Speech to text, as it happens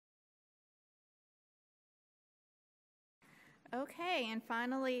Okay, and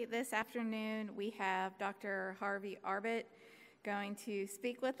finally this afternoon we have Dr. Harvey Arbit going to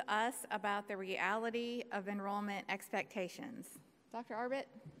speak with us about the reality of enrollment expectations. Dr. Arbit?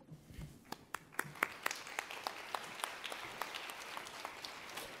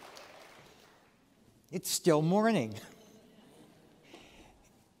 It's still morning,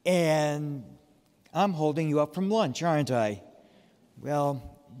 and I'm holding you up from lunch, aren't I?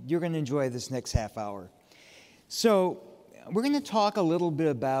 Well, you're going to enjoy this next half hour. So we're going to talk a little bit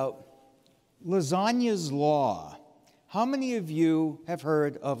about Lasagna's Law. How many of you have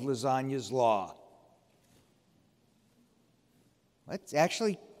heard of Lasagna's Law? That's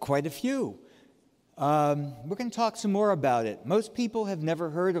actually quite a few. We're going to talk some more about it. Most people have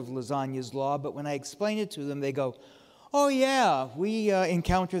never heard of Lasagna's Law, but when I explain it to them, they go, oh yeah, we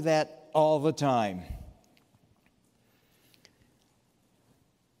encounter that all the time.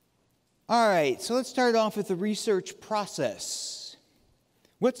 All right, so let's start off with the research process.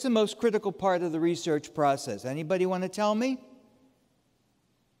 What's the most critical part of the research process? Anybody want to tell me?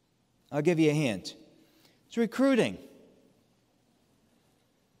 I'll give you a hint. It's recruiting.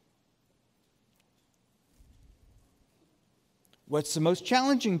 What's the most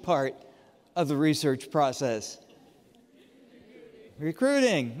challenging part of the research process?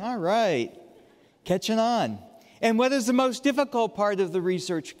 Recruiting. All right. Catching on. And what is the most difficult part of the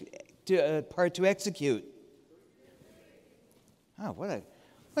research part to execute? Oh, what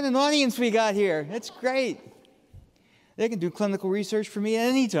an audience we got here. That's great. They can do clinical research for me at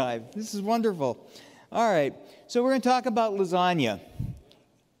any time. This is wonderful. All right. So we're going to talk about lasagna.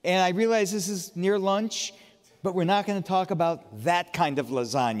 And I realize this is near lunch, but we're not going to talk about that kind of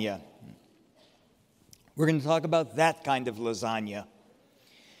lasagna. We're going to talk about that kind of lasagna.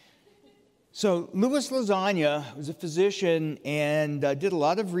 So Louis Lasagna was a physician and did a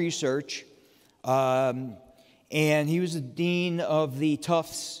lot of research. And he was the dean of the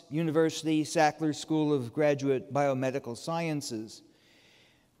Tufts University Sackler School of Graduate Biomedical Sciences.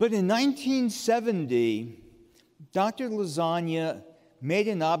 But in 1970, Dr. Lasagna made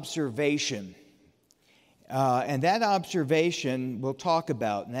an observation. And that observation we'll talk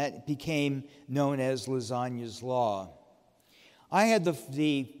about, and that became known as Lasagna's Law. I had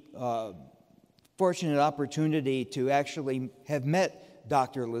the fortunate opportunity to actually have met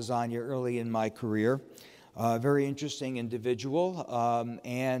Dr. Lasagna early in my career. Very interesting individual,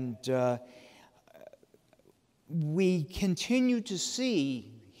 and we continue to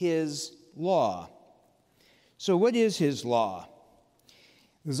see his law. So what is his law?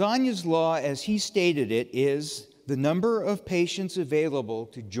 Lasagna's Law, as he stated it, is the number of patients available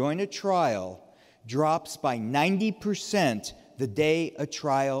to join a trial drops by 90% the day a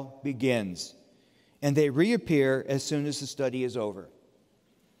trial begins, and they reappear as soon as the study is over.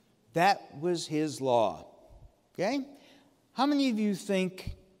 That was his law. Okay? How many of you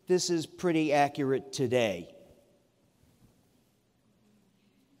think this is pretty accurate today?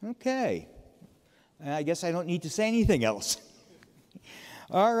 Okay. I guess I don't need to say anything else.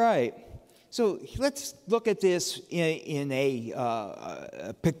 All right. So let's look at this in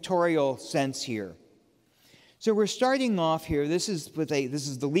a pictorial sense here. So we're starting off here. This is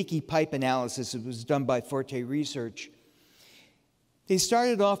the leaky pipe analysis. It was done by Forte Research. They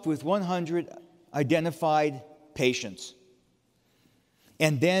started off with 100 identified patients.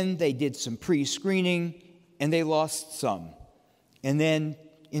 And then they did some pre-screening, and they lost some. And then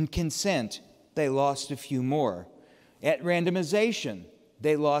in consent, they lost a few more. At randomization,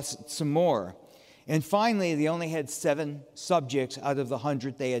 they lost some more. And finally, they only had 7 subjects out of the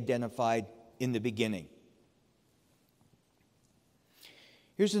 100 they identified in the beginning.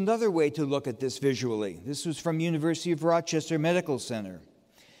 Here's another way to look at this visually. This was from University of Rochester Medical Center.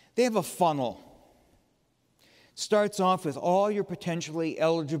 They have a funnel. Starts off with all your potentially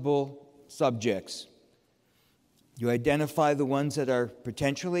eligible subjects. You identify the ones that are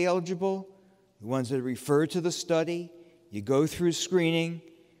potentially eligible, the ones that refer to the study. You go through screening.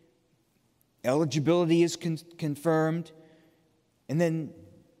 Eligibility is confirmed. And then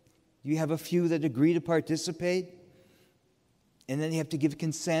you have a few that agree to participate. And then you have to give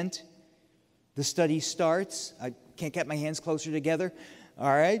consent. The study starts. I can't get my hands closer together.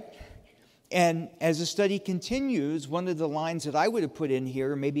 All right? And as the study continues, one of the lines that I would have put in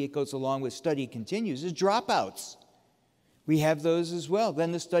here, maybe it goes along with study continues, is dropouts. We have those as well.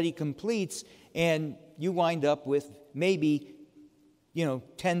 Then the study completes, and you wind up with maybe,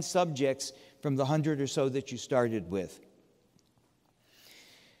 10 subjects from the 100 or so that you started with.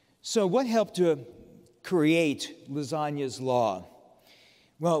 So what helped to create Lasagna's Law?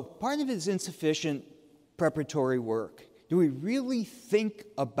 Well, part of it is insufficient preparatory work. Do we really think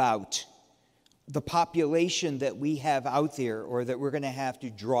about the population that we have out there or that we're going to have to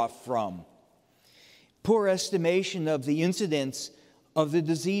draw from. Poor estimation of the incidence of the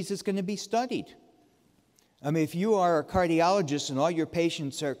disease is going to be studied. I mean, if you are a cardiologist and all your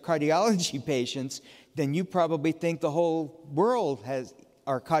patients are cardiology patients, then you probably think the whole world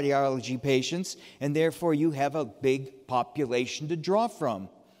are cardiology patients, and therefore you have a big population to draw from.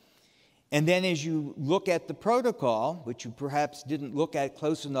 And then as you look at the protocol, which you perhaps didn't look at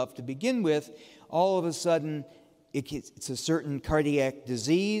close enough to begin with, all of a sudden it's a certain cardiac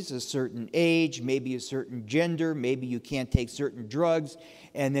disease, a certain age, maybe a certain gender, maybe you can't take certain drugs,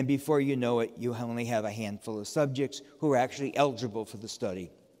 and then before you know it, you only have a handful of subjects who are actually eligible for the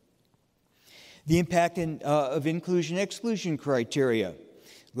study. The impact of inclusion-exclusion criteria,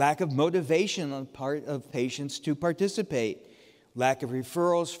 lack of motivation on the part of patients to participate, lack of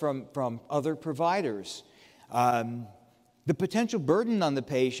referrals from other providers, the potential burden on the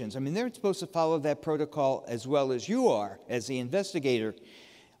patients. I mean, they're supposed to follow that protocol as well as you are, as the investigator.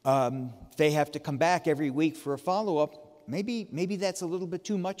 They have to come back every week for a follow-up. Maybe that's a little bit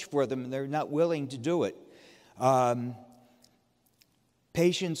too much for them, and they're not willing to do it.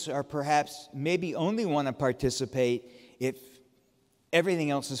 Patients are perhaps maybe only want to participate if everything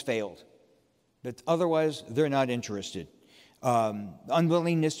else has failed, but otherwise they're not interested.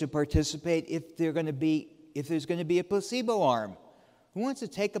 Unwillingness to participate if there's going to be a placebo arm. Who wants to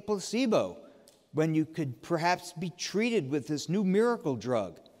take a placebo when you could perhaps be treated with this new miracle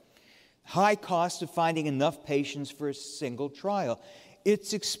drug? High cost of finding enough patients for a single trial.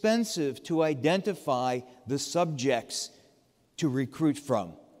 It's expensive to identify the subjects to recruit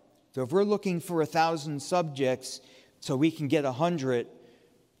from. So if we're looking for 1,000 subjects so we can get 100,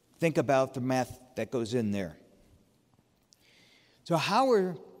 think about the math that goes in there. So how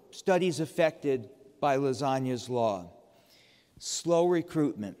are studies affected by Lasagna's law? Slow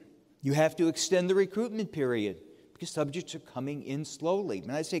recruitment. You have to extend the recruitment period because subjects are coming in slowly.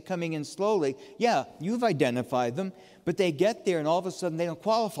 When I say coming in slowly, yeah, you've identified them, but they get there and all of a sudden they don't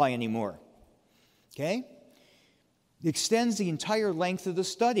qualify anymore. Okay? It extends the entire length of the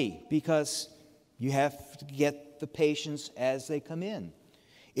study because you have to get the patients as they come in.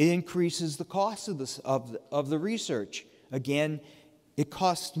 It increases the cost of the research. Again, it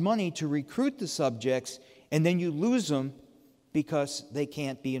costs money to recruit the subjects, and then you lose them because they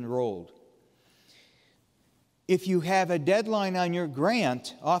can't be enrolled. If you have a deadline on your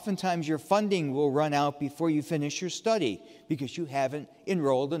grant, oftentimes your funding will run out before you finish your study because you haven't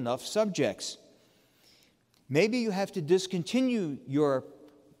enrolled enough subjects. Maybe you have to discontinue your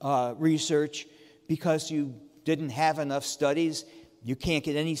research because you didn't have enough studies. You can't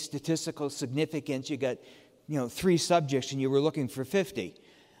get any statistical significance. You got 3 subjects and you were looking for 50.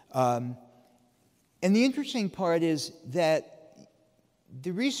 And the interesting part is that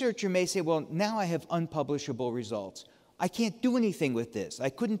the researcher may say, well, now I have unpublishable results. I can't do anything with this. I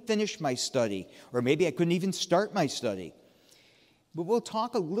couldn't finish my study, or maybe I couldn't even start my study. But we'll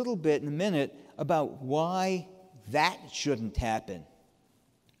talk a little bit in a minute about why that shouldn't happen.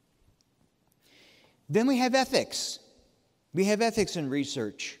 Then we have ethics. We have ethics in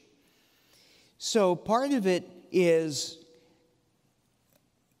research. So part of it is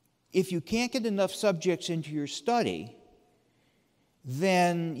if you can't get enough subjects into your study,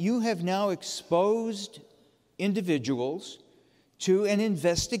 then you have now exposed individuals to an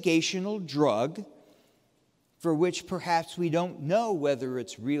investigational drug for which perhaps we don't know whether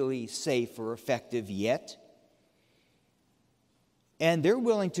it's really safe or effective yet. And they're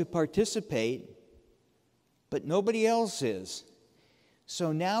willing to participate, but nobody else is.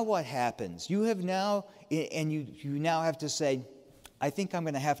 So now what happens? You have now, and you now have to say, I think I'm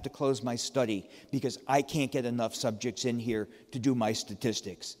going to have to close my study because I can't get enough subjects in here to do my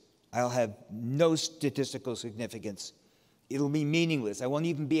statistics. I'll have no statistical significance. It'll be meaningless. I won't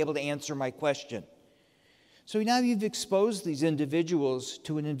even be able to answer my question. So now you've exposed these individuals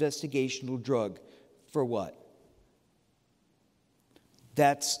to an investigational drug. For what?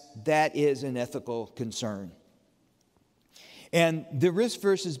 That is an ethical concern. And the risk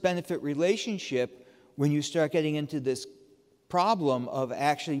versus benefit relationship, when you start getting into this problem of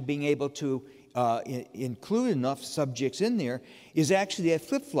actually being able to include enough subjects in there, is actually at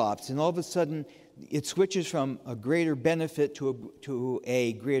flip-flops. And all of a sudden, it switches from a greater benefit to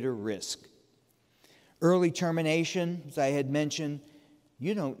a greater risk. Early termination, as I had mentioned,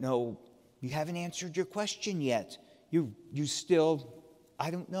 you don't know, you haven't answered your question yet. You still,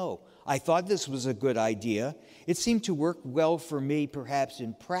 I don't know. I thought this was a good idea. It seemed to work well for me, perhaps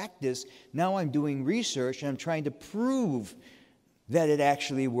in practice. Now I'm doing research and I'm trying to prove that it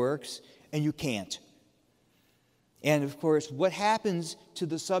actually works, and you can't. And of course, what happens to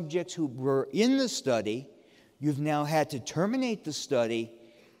the subjects who were in the study? You've now had to terminate the study.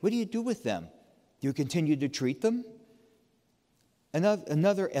 What do you do with them? Do you continue to treat them?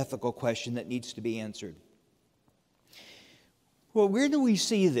 Another ethical question that needs to be answered. Well, where do we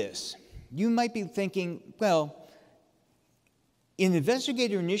see this? You might be thinking, well, in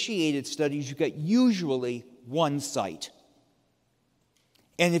investigator-initiated studies, you've got usually one site.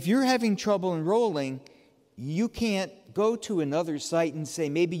 And if you're having trouble enrolling, you can't go to another site and say,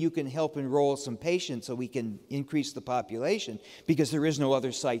 maybe you can help enroll some patients so we can increase the population, because there is no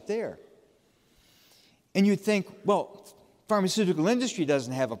other site there. And you'd think, well, pharmaceutical industry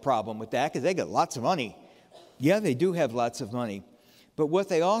doesn't have a problem with that because they got lots of money. Yeah, they do have lots of money. But what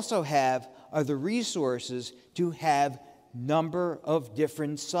they also have are the resources to have number of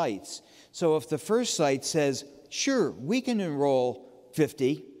different sites. So if the first site says, sure, we can enroll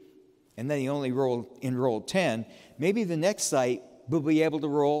 50, and then you only enroll 10, maybe the next site will be able to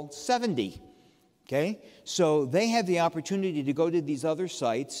enroll 70. Okay? So they have the opportunity to go to these other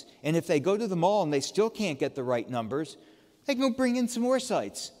sites, and if they go to them all and they still can't get the right numbers, they can go bring in some more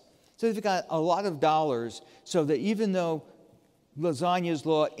sites. So they've got a lot of dollars so that even though Lasagna's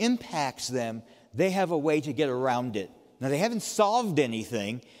law impacts them, they have a way to get around it. Now, they haven't solved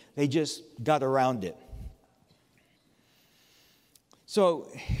anything, they just got around it.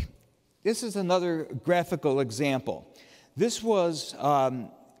 So this is another graphical example. This was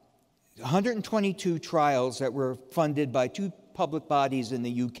 122 trials that were funded by 2 public bodies in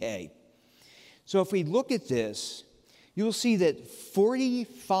the UK. So if we look at this, you'll see that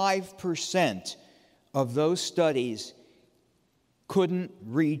 45% of those studies couldn't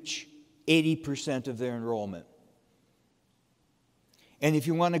reach 80% of their enrollment. And if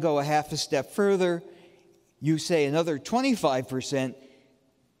you want to go a half a step further, you say another 25%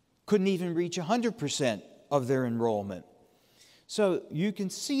 couldn't even reach 100% of their enrollment. So you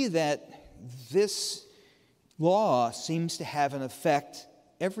can see that this law seems to have an effect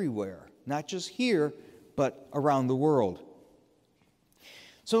everywhere, not just here, but around the world.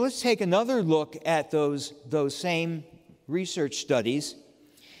 So let's take another look at those same research studies.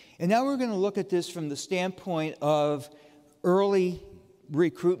 And now we're going to look at this from the standpoint of early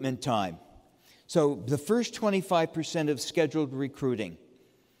recruitment time. So the first 25% of scheduled recruiting.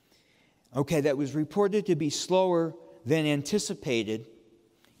 Okay, that was reported to be slower than anticipated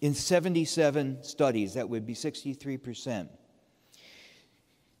in 77 studies. That would be 63%.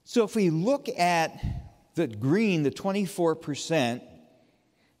 So if we look at the green, the 24%,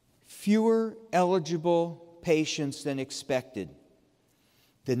 fewer eligible patients than expected.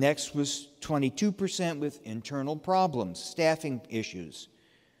 The next was 22% with internal problems, staffing issues.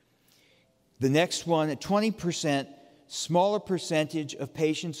 The next one, at 20%, smaller percentage of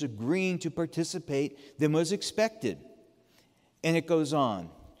patients agreeing to participate than was expected. And it goes on.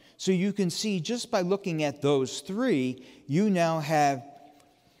 So you can see just by looking at those 3, you now have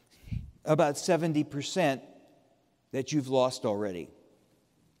about 70% that you've lost already.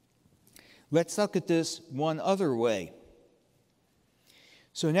 Let's look at this one other way.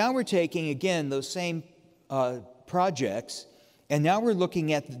 So now we're taking, again, those same projects, and now we're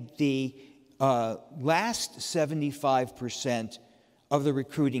looking at the last 75% of the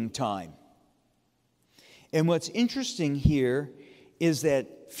recruiting time. And what's interesting here is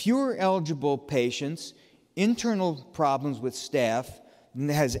that fewer eligible patients, internal problems with staff, and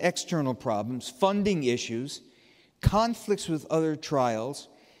it has external problems, funding issues, conflicts with other trials.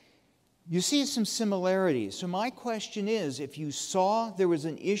 You see some similarities. So my question is, if you saw there was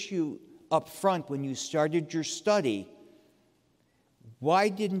an issue up front when you started your study, why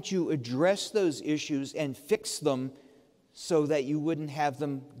didn't you address those issues and fix them so that you wouldn't have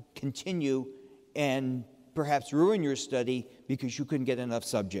them continue and perhaps ruin your study because you couldn't get enough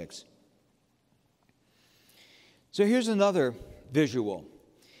subjects? So here's another visual.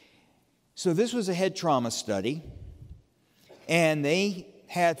 So this was a head trauma study, and they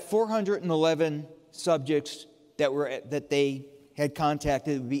had 411 subjects that they had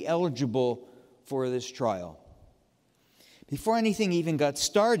contacted would be eligible for this trial. Before anything even got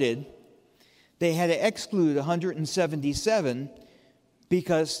started, they had to exclude 177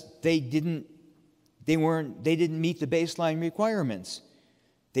 because they didn't meet the baseline requirements.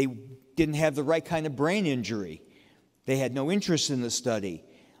 They didn't have the right kind of brain injury. They had no interest in the study.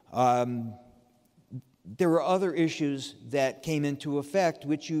 There were other issues that came into effect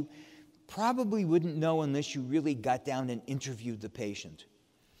which you probably wouldn't know unless you really got down and interviewed the patient.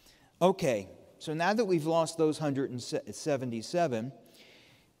 Okay, so now that we've lost those 177,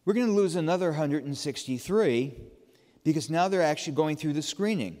 we're going to lose another 163 because now they're actually going through the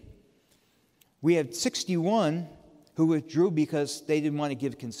screening. We had 61 who withdrew because they didn't want to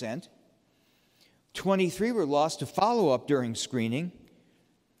give consent. 23 were lost to follow-up during screening.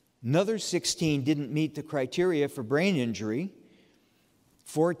 Another 16 didn't meet the criteria for brain injury.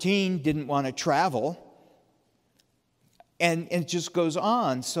 14 didn't want to travel. And it just goes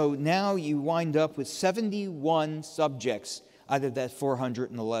on. So now you wind up with 71 subjects out of that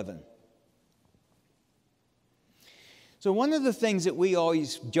 411. So one of the things that we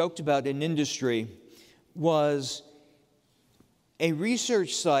always joked about in industry was a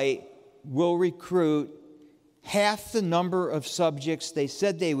research site will recruit half the number of subjects they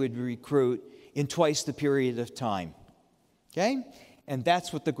said they would recruit in twice the period of time. Okay? And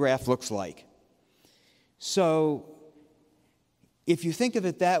that's what the graph looks like. So if you think of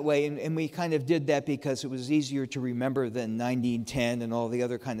it that way, and we kind of did that because it was easier to remember than 90-10 and all the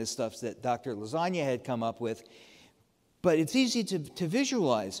other kind of stuff that Dr. Lasagna had come up with, but it's easy to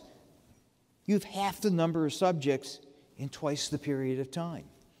visualize. You have half the number of subjects in twice the period of time.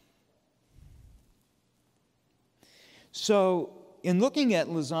 So in looking at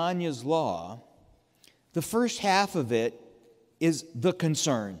Lasagna's law, the first half of it is the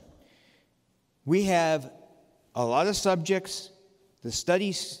concern. We have a lot of subjects, the study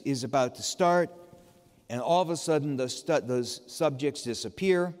is about to start, and all of a sudden those subjects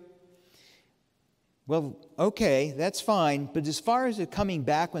disappear. Well, okay, that's fine, but as far as it coming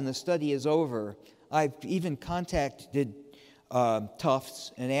back when the study is over, I've even contacted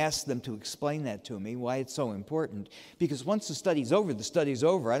Tufts and asked them to explain that to me, why it's so important. Because once the study's over, the study's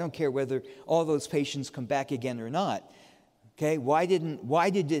over. I don't care whether all those patients come back again or not. Okay, why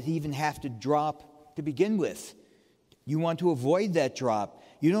did it even have to drop to begin with? You want to avoid that drop.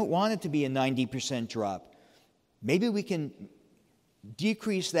 You don't want it to be a 90% drop. Maybe we can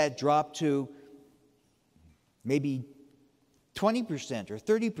decrease that drop to maybe 20% or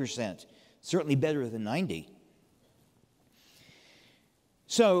 30%, certainly better than 90%.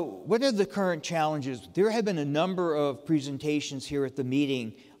 So what are the current challenges? There have been a number of presentations here at the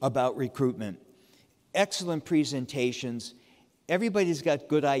meeting about recruitment. Excellent presentations. Everybody's got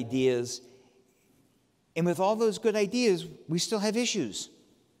good ideas. And with all those good ideas, we still have issues.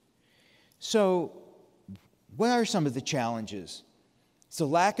 So what are some of the challenges? It's the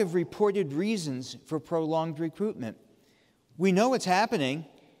lack of reported reasons for prolonged recruitment. We know it's happening,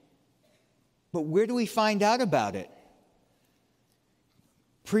 but where do we find out about it?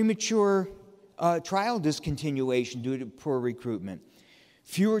 Premature trial discontinuation due to poor recruitment.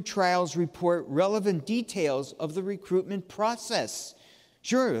 Fewer trials report relevant details of the recruitment process.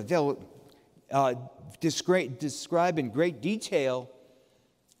 Sure, they'll describe in great detail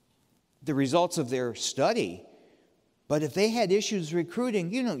the results of their study, but if they had issues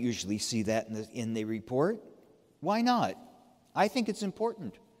recruiting, you don't usually see that in the report. Why not? I think it's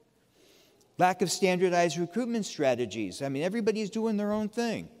important. Lack of standardized recruitment strategies. I mean, everybody's doing their own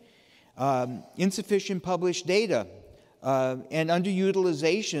thing. Insufficient published data and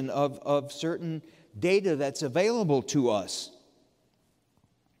underutilization of certain data that's available to us.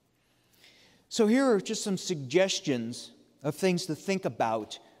 So here are just some suggestions of things to think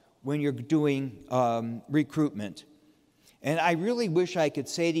about when you're doing recruitment. And I really wish I could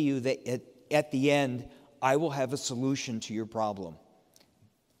say to you that at the end, I will have a solution to your problem.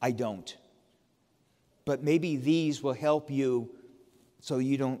 I don't. But maybe these will help you so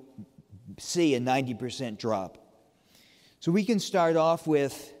you don't see a 90% drop. So we can start off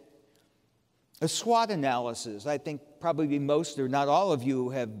with a SWOT analysis. I think probably most or not all of you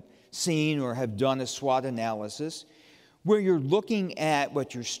have seen or have done a SWOT analysis where you're looking at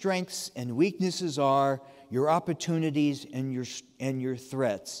what your strengths and weaknesses are, your opportunities and your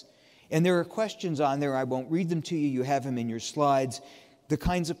threats. And there are questions on there. I won't read them to you. You have them in your slides. The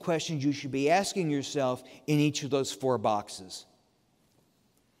kinds of questions you should be asking yourself in each of those 4 boxes.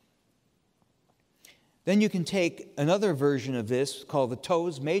 Then you can take another version of this called the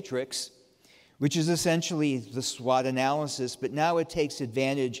TOES matrix, which is essentially the SWOT analysis, but now it takes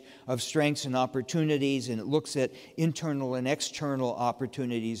advantage of strengths and opportunities, and it looks at internal and external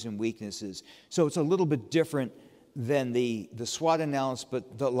opportunities and weaknesses. So it's a little bit different than the SWOT analysis, but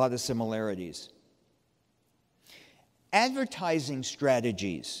a lot of similarities. Advertising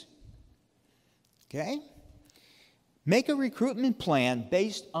strategies. Okay? Make a recruitment plan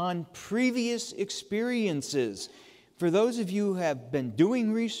based on previous experiences. For those of you who have been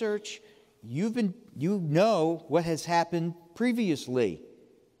doing research, you know what has happened previously.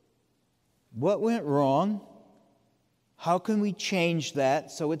 What went wrong? How can we change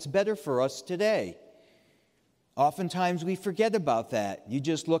that so it's better for us today? Oftentimes we forget about that. You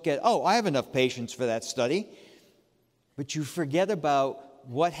just look at, oh, I have enough patients for that study. But you forget about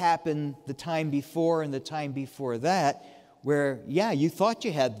what happened the time before and the time before that, where, yeah, you thought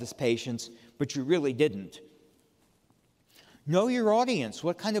you had this patients, but you really didn't. Know your audience.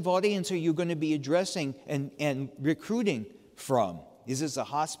 What kind of audience are you going to be addressing and recruiting from? Is this a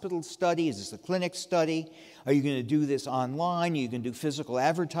hospital study? Is this a clinic study? Are you going to do this online? Are you going to do physical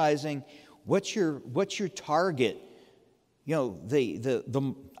advertising? What's your target? You know,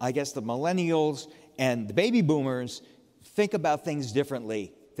 I guess the millennials and the baby boomers think about things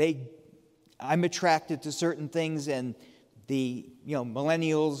differently. I'm attracted to certain things, and the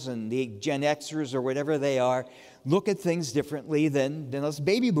millennials and the Gen Xers or whatever they are look at things differently than us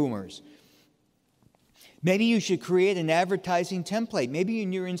baby boomers. Maybe you should create an advertising template. Maybe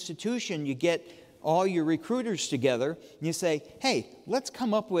in your institution you get all your recruiters together and you say, hey, let's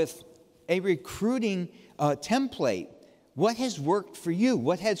come up with a recruiting template. What has worked for you?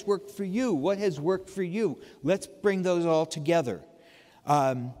 What has worked for you? What has worked for you? Let's bring those all together.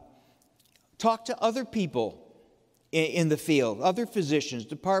 Talk to other people in the field, other physicians,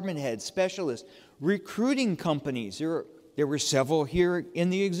 department heads, specialists, recruiting companies. There were several here in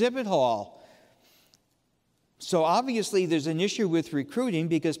the exhibit hall. So obviously there's an issue with recruiting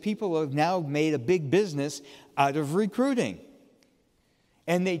because people have now made a big business out of recruiting.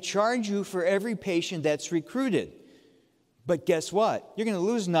 And they charge you for every patient that's recruited. But guess what? You're going to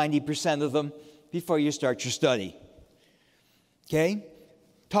lose 90% of them before you start your study. Okay?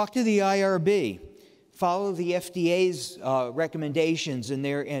 Talk to the IRB. Follow the FDA's recommendations and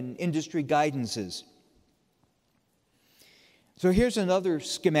industry guidances. So here's another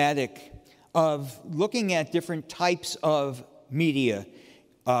schematic of looking at different types of media,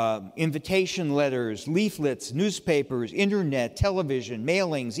 invitation letters, leaflets, newspapers, internet, television,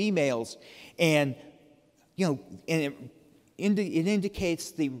 mailings, emails, and it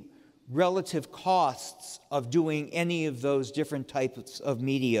indicates the relative costs of doing any of those different types of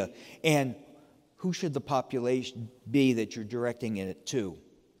media, and who should the population be that you're directing it to.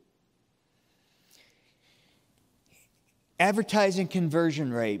 Advertising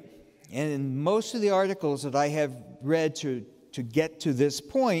conversion rate. And in most of the articles that I have read to get to this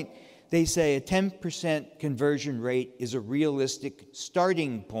point, they say a 10% conversion rate is a realistic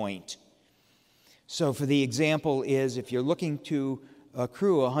starting point. So for the example is, if you're looking to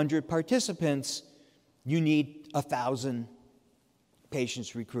accrue 100 participants, you need 1,000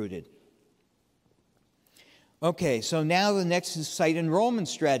 patients recruited. Okay, so now the next is site enrollment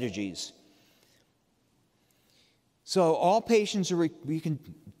strategies. So all patients are, you can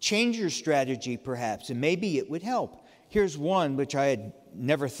change your strategy perhaps, and maybe it would help. Here's one which I had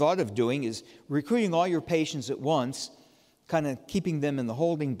never thought of doing, is recruiting all your patients at once, kind of keeping them in the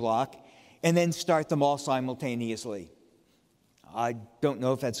holding block, and then start them all simultaneously. I don't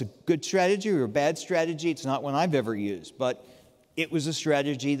know if that's a good strategy or a bad strategy. It's not one I've ever used, but it was a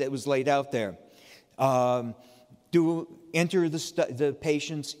strategy that was laid out there. Enter the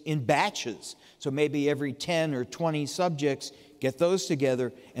patients in batches. So maybe every 10 or 20 subjects, get those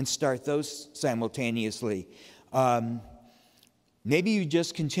together and start those simultaneously. Maybe you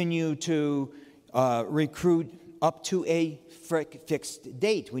just continue to recruit up to a fixed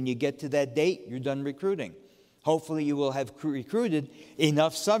date. When you get to that date, you're done recruiting. Hopefully you will have recruited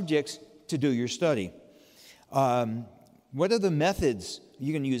enough subjects to do your study. What are the methods?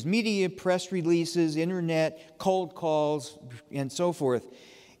 You can use media, press releases, internet, cold calls, and so forth.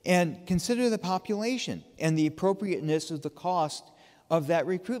 And consider the population and the appropriateness of the cost of that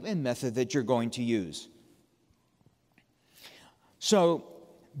recruitment method that you're going to use. So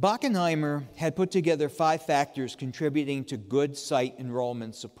Bockenheimer had put together 5 factors contributing to good site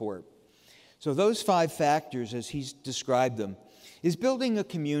enrollment support. So those 5 factors, as he's described them, is building a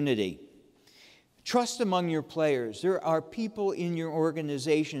community. Trust among your players. There are people in your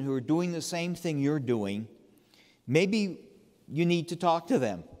organization who are doing the same thing you're doing. Maybe you need to talk to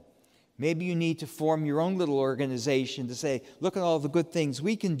them. Maybe you need to form your own little organization to say, look at all the good things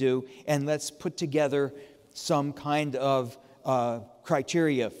we can do, and let's put together some kind of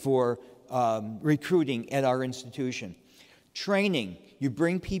criteria for recruiting at our institution. Training. You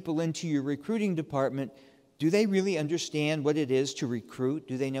bring people into your recruiting department. Do they really understand what it is to recruit?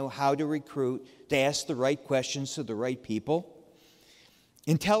 Do they know how to recruit? To ask the right questions to the right people?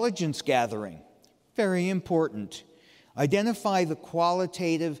 Intelligence gathering. Very important. Identify the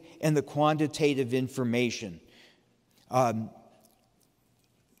qualitative and the quantitative information.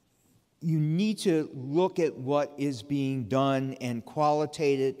 You need to look at what is being done and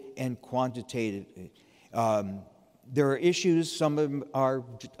qualitative and quantitative. There are issues, some of them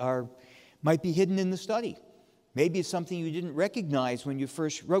might be hidden in the study. Maybe it's something you didn't recognize when you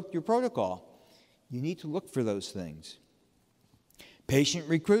first wrote your protocol. You need to look for those things. Patient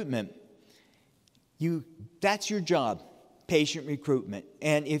recruitment. That's your job, patient recruitment.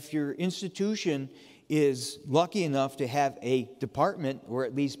 And if your institution is lucky enough to have a department, or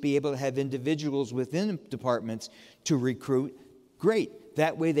at least be able to have individuals within departments to recruit, great.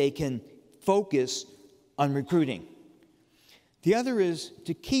 That way they can focus on recruiting. The other is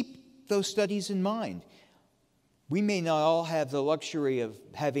to keep those studies in mind. We may not all have the luxury of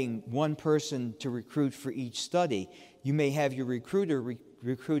having one person to recruit for each study. You may have your recruiter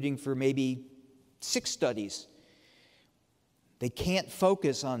recruiting for maybe 6 studies. They can't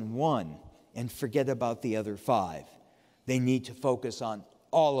focus on one and forget about the other 5. They need to focus on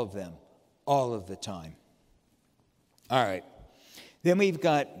all of them, all of the time. All right. Then we've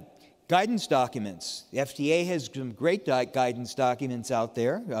got guidance documents. The FDA has some great guidance documents out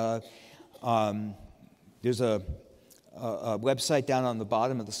there. There's a website down on the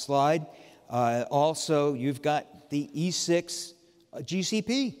bottom of the slide. Also, you've got the E6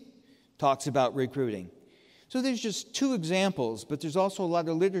 GCP talks about recruiting. So there's just 2 examples, but there's also a lot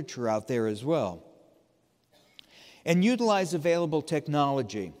of literature out there as well. And utilize available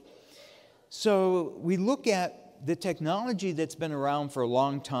technology. So we look at the technology that's been around for a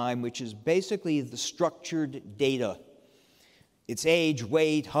long time, which is basically the structured data. It's age,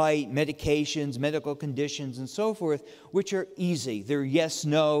 weight, height, medications, medical conditions, and so forth, which are easy. They're yes,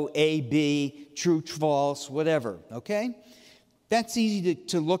 no, A, B, true, false, whatever, okay? That's easy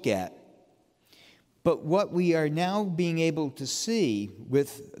to look at. But what we are now being able to see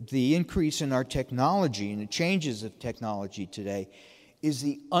with the increase in our technology and the changes of technology today is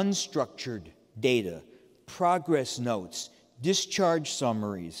the unstructured data, progress notes, discharge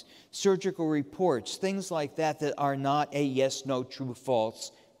summaries, surgical reports, things like that that are not a yes, no, true,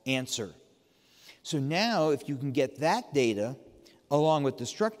 false answer. So now if you can get that data along with the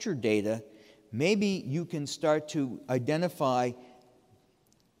structured data, maybe you can start to identify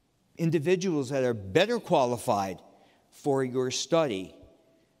individuals that are better qualified for your study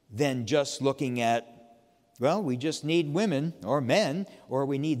than just looking at, well, we just need women or men, or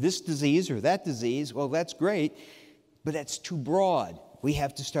we need this disease or that disease. Well, that's great, but that's too broad. We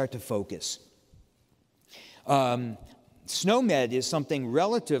have to start to focus. SNOMED is something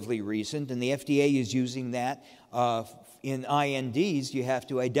relatively recent, and the FDA is using that. In INDs, you have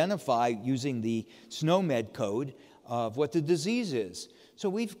to identify using the SNOMED code of what the disease is. So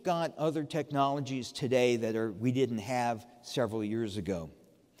we've got other technologies today that we didn't have several years ago.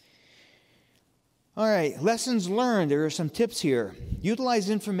 All right, lessons learned. There are some tips here. Utilize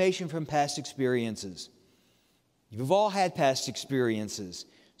information from past experiences. You've all had past experiences,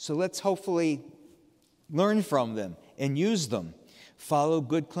 so let's hopefully learn from them and use them. Follow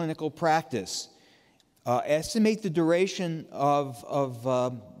good clinical practice. Estimate the duration of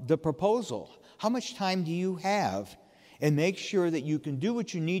the proposal. How much time do you have? And make sure that you can do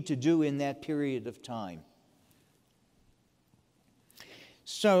what you need to do in that period of time.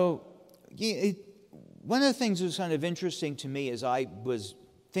 So, one of the things that was kind of interesting to me as I was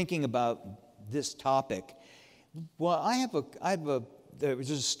thinking about this topic, well, there was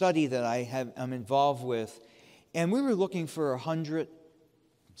a study that I'm involved with, and we were looking for 100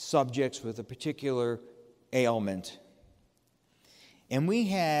 subjects with a particular ailment. And we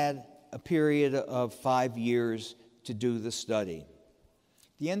had a period of 5 years to do the study.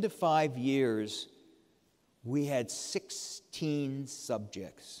 At the end of 5 years, we had 16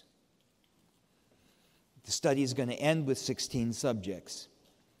 subjects. The study is going to end with 16 subjects.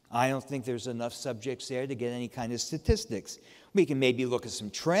 I don't think there's enough subjects there to get any kind of statistics. We can maybe look at some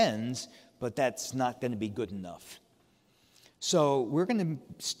trends, but that's not going to be good enough. So we're going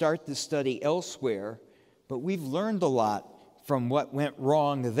to start the study elsewhere, but we've learned a lot from what went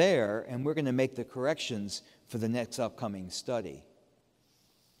wrong there, and we're going to make the corrections for the next upcoming study.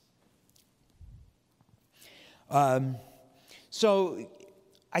 So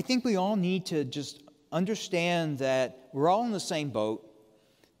I think we all need to just understand that we're all in the same boat.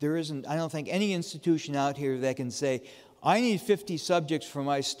 There isn't, I don't think, any institution out here that can say, I need 50 subjects for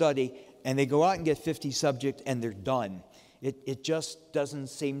my study, and they go out and get 50 subjects and they're done. It just doesn't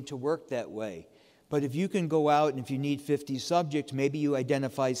seem to work that way. But if you can go out and if you need 50 subjects, maybe you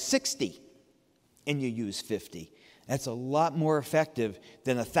identify 60 and you use 50. That's a lot more effective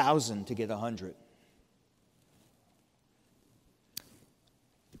than 1,000 to get 100.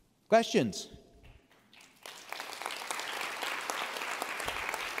 Questions?